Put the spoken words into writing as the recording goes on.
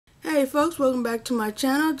Hey folks, welcome back to my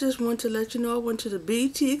channel. Just want to let you know I went to the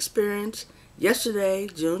B.E.T experience yesterday,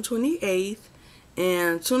 June 28th.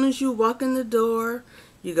 And as soon as you walk in the door,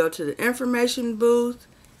 you go to the information booth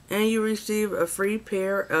and you receive a free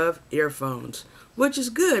pair of earphones. Which is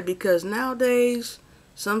good because nowadays,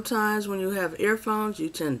 sometimes when you have earphones, you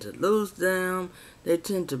tend to lose them. They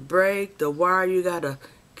tend to break. The wire, you gotta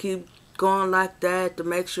keep going like that to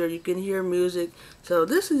make sure you can hear music. So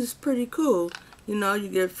this is pretty cool. You know, you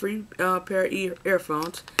get a free pair of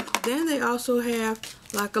earphones. Then they also have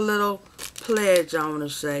like a little pledge, I want to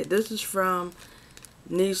say. This is from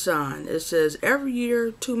Nissan. It says, every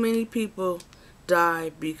year too many people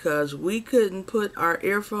die because we couldn't put our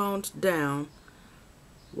earphones down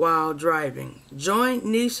while driving. Join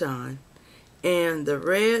Nissan and the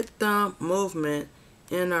Red Thumb movement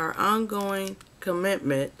in our ongoing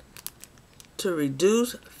commitment to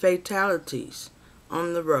reduce fatalities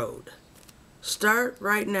on the road. Start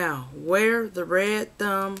right now. Wear the red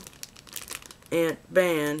thumb and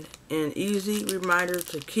band, an easy reminder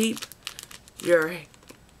to keep your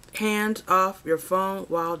hands off your phone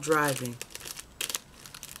while driving.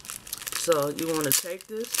 So you want to take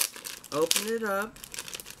this, open it up,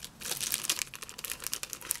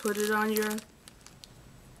 put it on your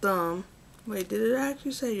thumb. Wait, did it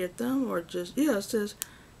actually say your thumb or just, yeah, it says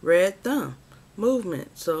red thumb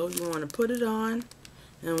movement. So you want to put it on.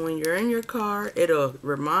 And when you're in your car, it'll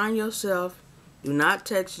remind yourself, do not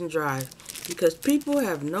text and drive. Because people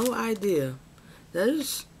have no idea. That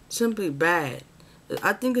is simply bad.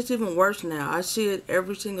 I think it's even worse now. I see it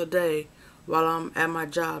every single day while I'm at my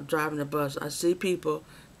job driving the bus. I see people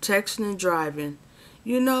texting and driving.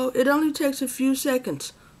 You know, it only takes a few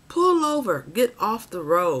seconds. Pull over. Get off the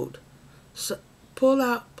road. So, pull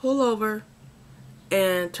over,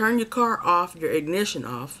 and turn your car off, your ignition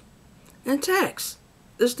off, and text.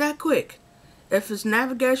 It's that quick. If it's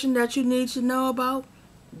navigation that you need to know about,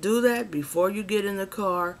 do that before you get in the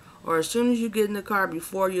car, or as soon as you get in the car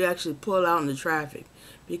before you actually pull out in the traffic.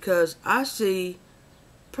 Because I see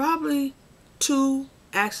probably 2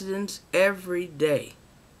 accidents every day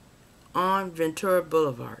on Ventura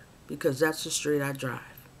Boulevard, because that's the street I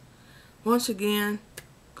drive. Once again,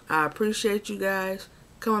 I appreciate you guys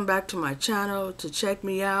coming back to my channel to check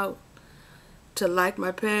me out, to like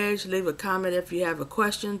my page, leave a comment if you have a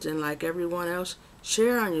questions, and like everyone else,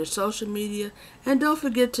 share on your social media, and don't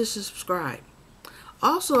forget to subscribe.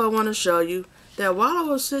 Also, I want to show you that while I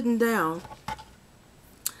was sitting down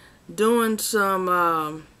doing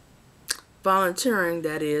some volunteering,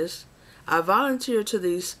 that is, I volunteered to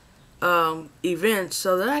these events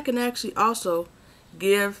so that I can actually also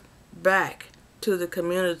give back to the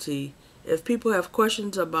community. If people have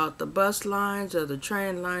questions about the bus lines or the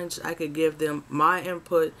train lines, I could give them my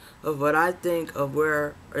input of what I think of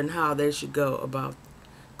where and how they should go about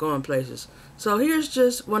going places. So here's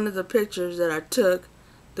just one of the pictures that I took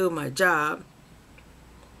through my job.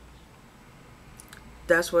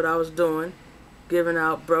 That's what I was doing, giving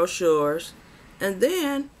out brochures. And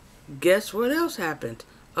then, guess what else happened?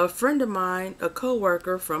 A friend of mine, a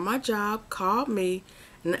co-worker from my job, called me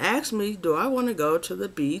and asked me, do I want to go to the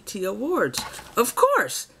B.E.T Awards? Of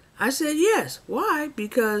course! I said yes. Why?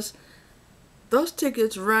 Because those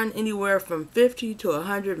tickets run anywhere from $50 to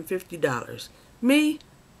 $150. Me,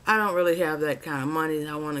 I don't really have that kind of money.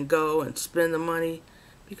 I want to go and spend the money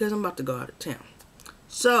because I'm about to go out of town.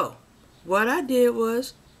 So, what I did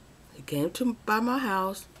was, he came by my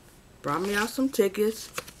house, brought me out some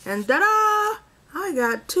tickets, and ta-da! I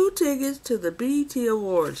got 2 tickets to the B.E.T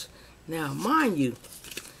Awards. Now, mind you,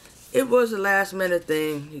 it was a last minute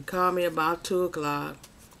thing. He called me about 2 o'clock,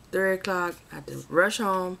 3 o'clock. I had to rush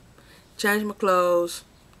home, change my clothes.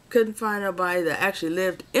 Couldn't find nobody that actually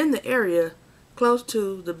lived in the area close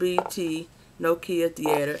to the B.E.T Nokia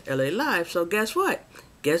Theater LA Live. So guess what?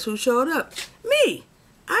 Guess who showed up? Me!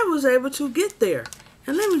 I was able to get there.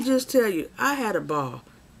 And let me just tell you, I had a ball.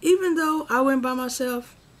 Even though I went by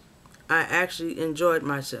myself, I actually enjoyed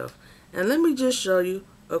myself. And let me just show you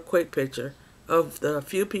a quick picture of the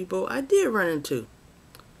few people I did run into.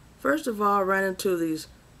 First of all, I ran into these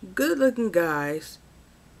good looking guys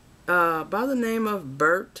by the name of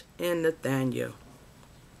Bert and Nathaniel.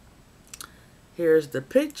 Here's the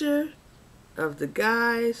picture of the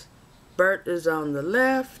guys. Bert is on the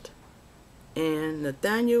left and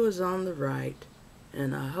Nathaniel is on the right.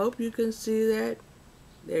 And I hope you can see that.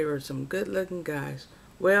 They were some good looking guys,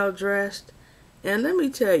 well dressed. And let me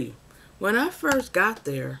tell you, when I first got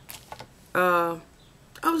there, I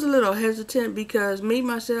was a little hesitant because me,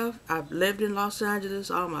 myself, I've lived in Los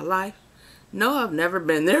Angeles all my life. No, I've never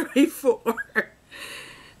been there before.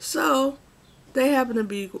 So, they happened to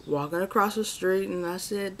be walking across the street, and I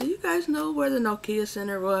said, do you guys know where the Nokia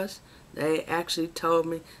Center was? They actually told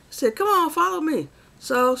me. I said, come on, follow me.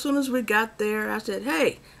 So as soon as we got there, I said,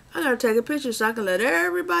 hey, I gotta take a picture so I can let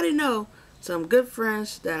everybody know some good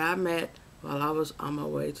friends that I met while I was on my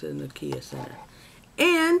way to the Nokia Center.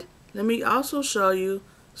 And let me also show you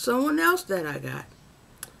someone else that I got.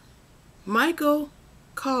 Michael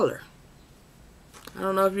Collar. I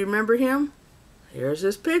don't know if you remember him. Here's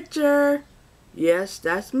his picture. Yes,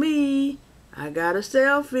 that's me. I got a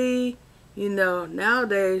selfie. You know,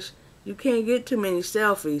 nowadays you can't get too many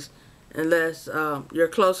selfies unless you're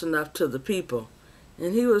close enough to the people.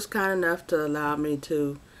 And he was kind enough to allow me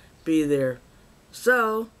to be there.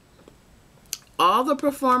 So, all the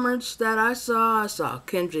performers that I saw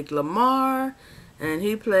Kendric Lamar, and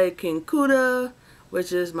he played King Kuda,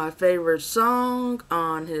 which is my favorite song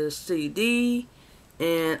on his CD.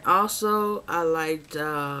 And also, I liked,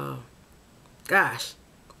 gosh,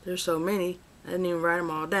 there's so many, I didn't even write them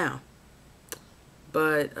all down.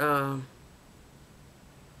 But,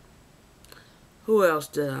 who else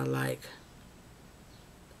did I like?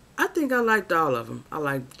 I think I liked all of them. I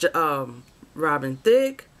liked Robin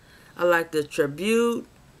Thicke. I liked the tribute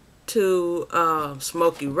to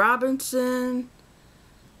Smokey Robinson.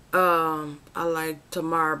 I liked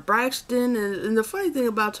Tamara Braxton. And the funny thing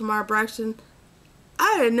about Tamara Braxton,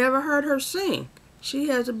 I had never heard her sing. She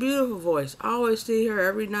has a beautiful voice. I always see her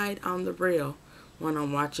every night on the reel when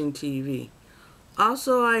I'm watching TV.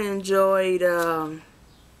 Also, I enjoyed,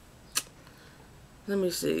 let me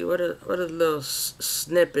see, what are the little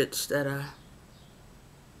snippets that I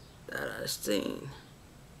seen.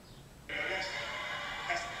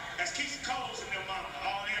 That's Keith Cole's in their mama.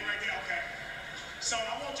 All in right there, okay. So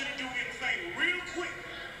I want you to do me a favor real quick.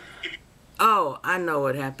 Oh, I know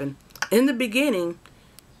what happened. In the beginning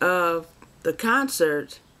of the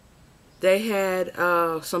concert, they had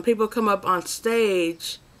some people come up on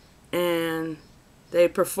stage and they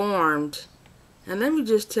performed. And let me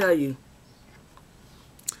just tell you,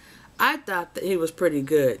 I thought that he was pretty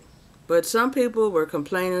good. But some people were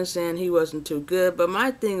complaining, saying he wasn't too good. But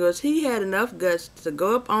my thing was, he had enough guts to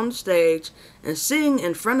go up on the stage and sing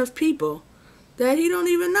in front of people that he don't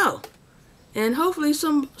even know. And hopefully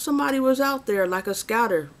somebody was out there, like a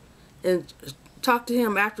scouter, and talked to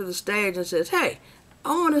him after the stage and says, hey, I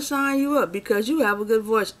want to sign you up because you have a good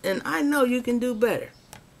voice and I know you can do better.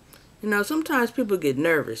 You know, sometimes people get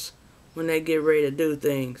nervous when they get ready to do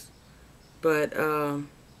things. But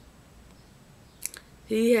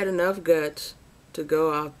he had enough guts to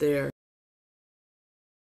go out there.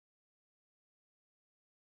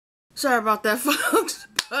 Sorry about that, folks.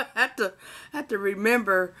 But I had to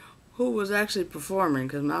remember who was actually performing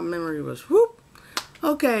because my memory was whoop.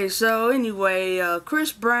 Okay, so anyway,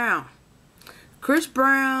 Chris Brown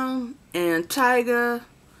and Tyga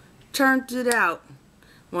turned it out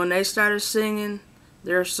when they started singing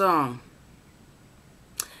their song.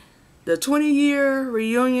 The 20-year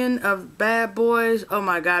reunion of Bad Boys, oh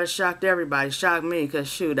my God, it shocked everybody. It shocked me because,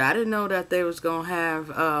 shoot, I didn't know that they was going to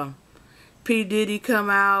have P. Diddy come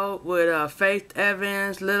out with Faith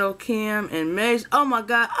Evans, Lil' Kim, and Mace. Oh my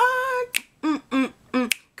God, coming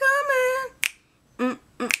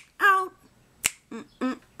out.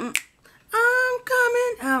 I'm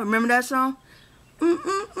coming out. Remember that song?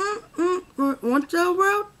 Want the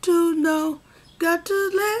world to know, got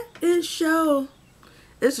to let it show.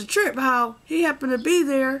 It's a trip how he happened to be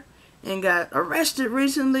there and got arrested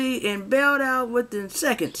recently and bailed out within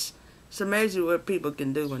seconds. It's amazing what people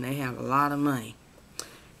can do when they have a lot of money.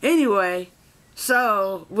 Anyway,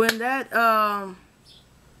 so when that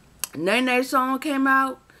Nene song came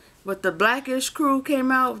out, with the Blackish crew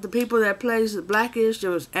came out, the people that plays the Blackish,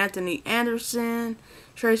 there was Anthony Anderson,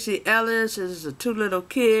 Tracy Ellis, there's the two little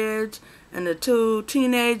kids, and the two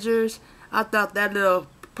teenagers. I thought that little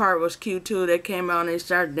part was cute too. They came out and they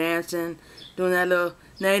started dancing, doing that little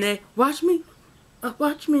Nene, watch me,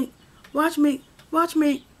 watch me, watch me, watch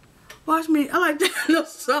me, watch me. I like that little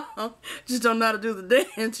song. Just don't know how to do the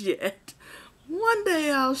dance yet. One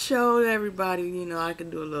day I'll show everybody, you know, I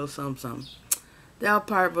can do a little something. That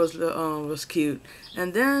part was cute.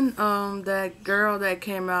 And then that girl that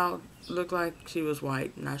came out looked like she was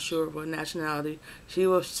white. Not sure what nationality. She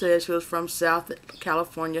said she was from South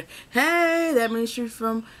California. Hey, that means she's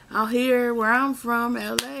from out here where I'm from,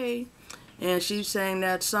 L.A. And she sang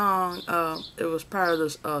that song. It was part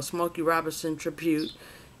of the Smokey Robinson tribute.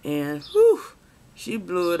 And whew, she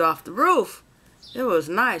blew it off the roof. It was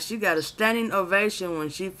nice. She got a standing ovation when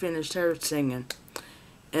she finished her singing.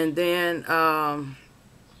 And then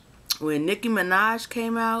when Nicki Minaj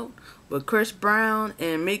came out with Chris Brown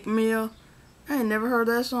and Meek Mill, I ain't never heard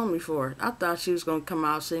that song before. I thought she was gonna come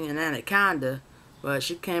out singing Anaconda, but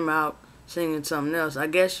she came out singing something else. I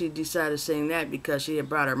guess she decided to sing that because she had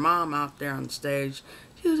brought her mom out there on the stage.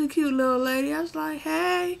 She was a cute little lady. I was like,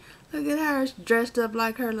 hey, look at her, dressed up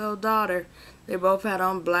like her little daughter. They both had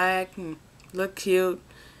on black and looked cute.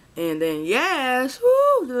 And then Yas,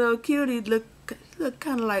 whoo, the little cutie looked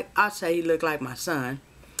kind of like, I'd say he looked like my son.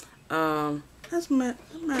 As a matter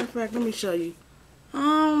of fact, let me show you. I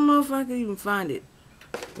don't know if I can even find it.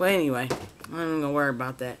 Well, anyway, I'm not even gonna worry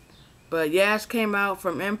about that. But Yas came out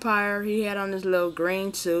from Empire. He had on this little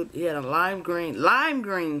green suit. He had a lime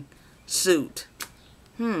green suit.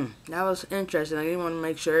 That was interesting. I didn't want to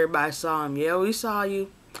make sure everybody saw him. Yeah, we saw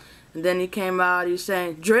you. And then he came out. He was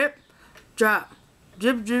saying, drip, drop,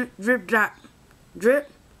 drip, drip, drip, drop,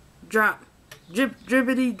 drip, drop, drip,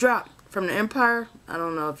 drippity, drop. From the Empire. I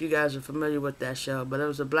don't know if you guys are familiar with that show, but it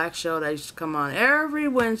was a black show that used to come on every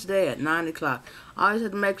Wednesday at 9 o'clock. I always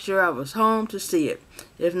had to make sure I was home to see it.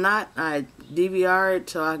 If not, I DVR it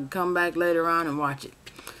so I can come back later on and watch it.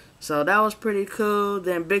 So that was pretty cool.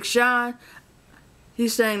 Then Big Sean, he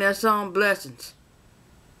sang that song Blessings.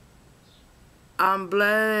 I'm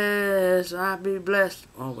blessed, I'll be blessed.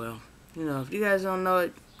 Oh well, you know, if you guys don't know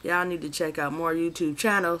it, y'all need to check out more YouTube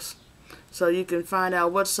channels so you can find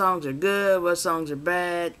out what songs are good, what songs are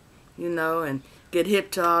bad, you know, and get hip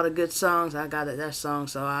to all the good songs. I got that song,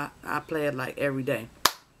 so I play it like every day.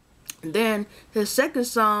 And then his second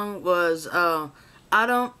song was I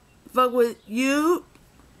Don't Fuck With You,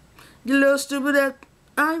 you little stupid that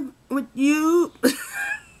I'm with you.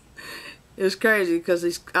 It's crazy because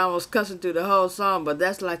he's almost cussing through the whole song, but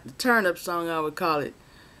that's like the turn-up song, I would call it.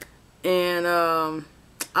 And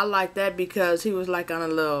I like that because he was like on a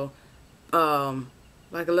little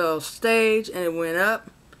stage, and it went up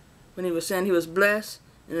when he was saying he was blessed,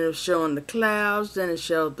 and it was showing the clouds, then it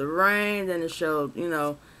showed the rain, then it showed, you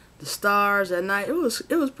know, the stars at night. It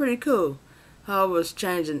was pretty cool how it was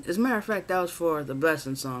changing. As a matter of fact, that was for the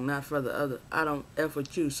blessing song, not for the other I Don't F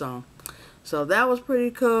With You song. So that was pretty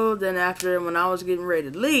cool. Then after, when I was getting ready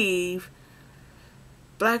to leave,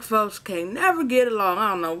 black folks can't never get along. I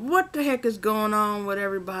don't know what the heck is going on with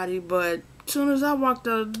everybody, but as soon as I walked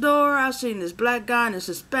out the door, I seen this black guy and this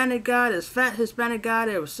Hispanic guy, this fat Hispanic guy.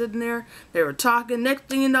 They were sitting there. They were talking. Next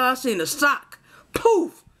thing you know, I seen a sock.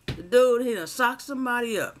 Poof! The dude, he done socked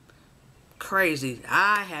somebody up. Crazy.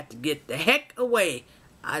 I had to get the heck away.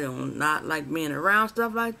 I do not like being around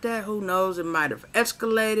stuff like that. Who knows? It might have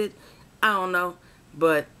escalated. I don't know.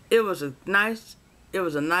 But it was a nice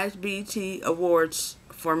B.E.T. Awards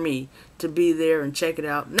for me to be there and check it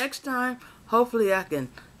out. Next time, hopefully I can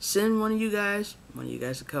send one of you guys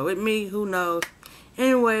to come with me. Who knows?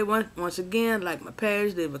 Anyway, once again, like my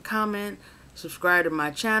page, leave a comment, subscribe to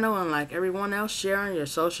my channel, and like everyone else, share on your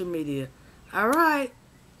social media. Alright,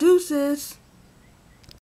 deuces.